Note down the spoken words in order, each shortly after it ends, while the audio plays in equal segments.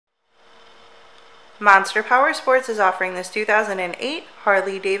Monster Powersports is offering this 2008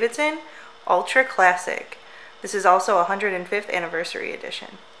 Harley-Davidson Ultra Classic. This is also a 105th anniversary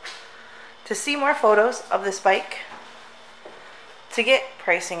edition. To see more photos of this bike, to get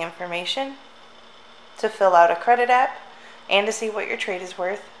pricing information, to fill out a credit app, and to see what your trade is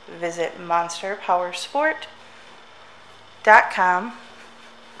worth, visit monsterpowersport.com.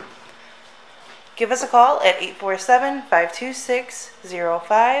 Give us a call at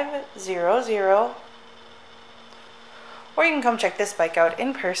 847-526-0500, or you can come check this bike out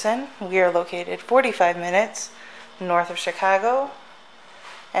in person. We are located 45 minutes north of Chicago,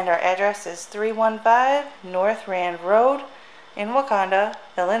 and our address is 315 North Rand Road in Wauconda,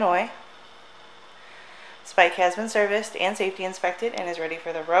 Illinois. This bike has been serviced and safety inspected and is ready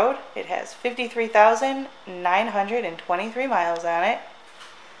for the road. It has 53,923 miles on it.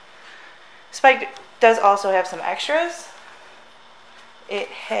 This bike does also have some extras. It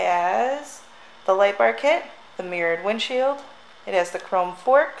has the light bar kit, the mirrored windshield, it has the chrome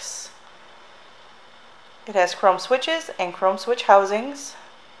forks, it has chrome switches and chrome switch housings,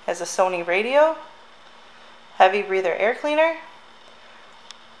 it has a Sony radio, heavy breather air cleaner,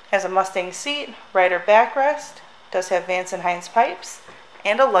 has a Mustang seat, rider backrest, does have Vance and Hines pipes,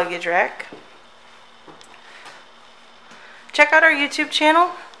 and a luggage rack. Check out our YouTube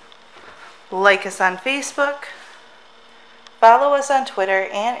channel, like us on Facebook, follow us on Twitter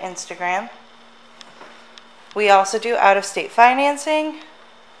and Instagram. We also do out-of-state financing,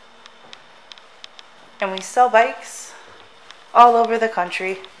 and we sell bikes all over the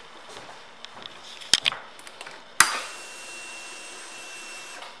country.